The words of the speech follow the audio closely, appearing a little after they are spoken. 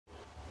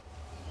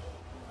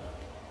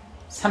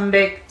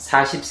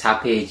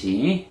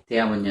344페이지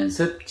대화문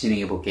연습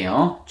진행해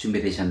볼게요.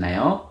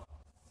 준비되셨나요?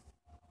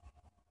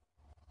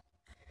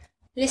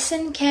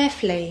 Listen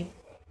carefully.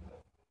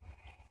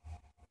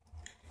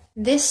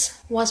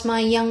 This was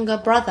my younger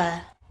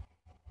brother.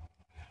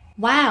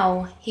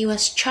 Wow, he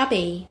was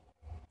chubby.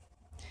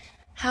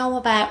 How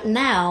about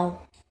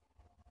now?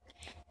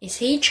 Is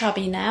he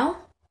chubby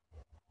now?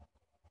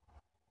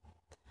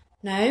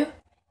 No,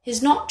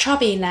 he's not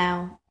chubby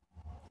now.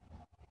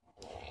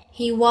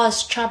 He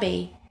was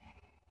chubby.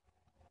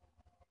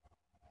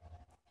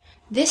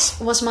 This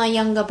was my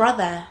younger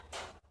brother.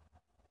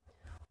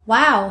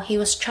 Wow, he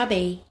was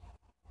chubby.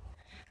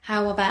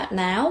 How about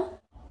now?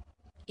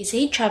 Is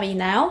he chubby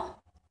now?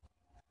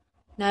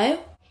 No,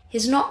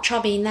 he's not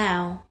chubby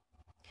now.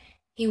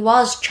 He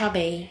was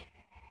chubby.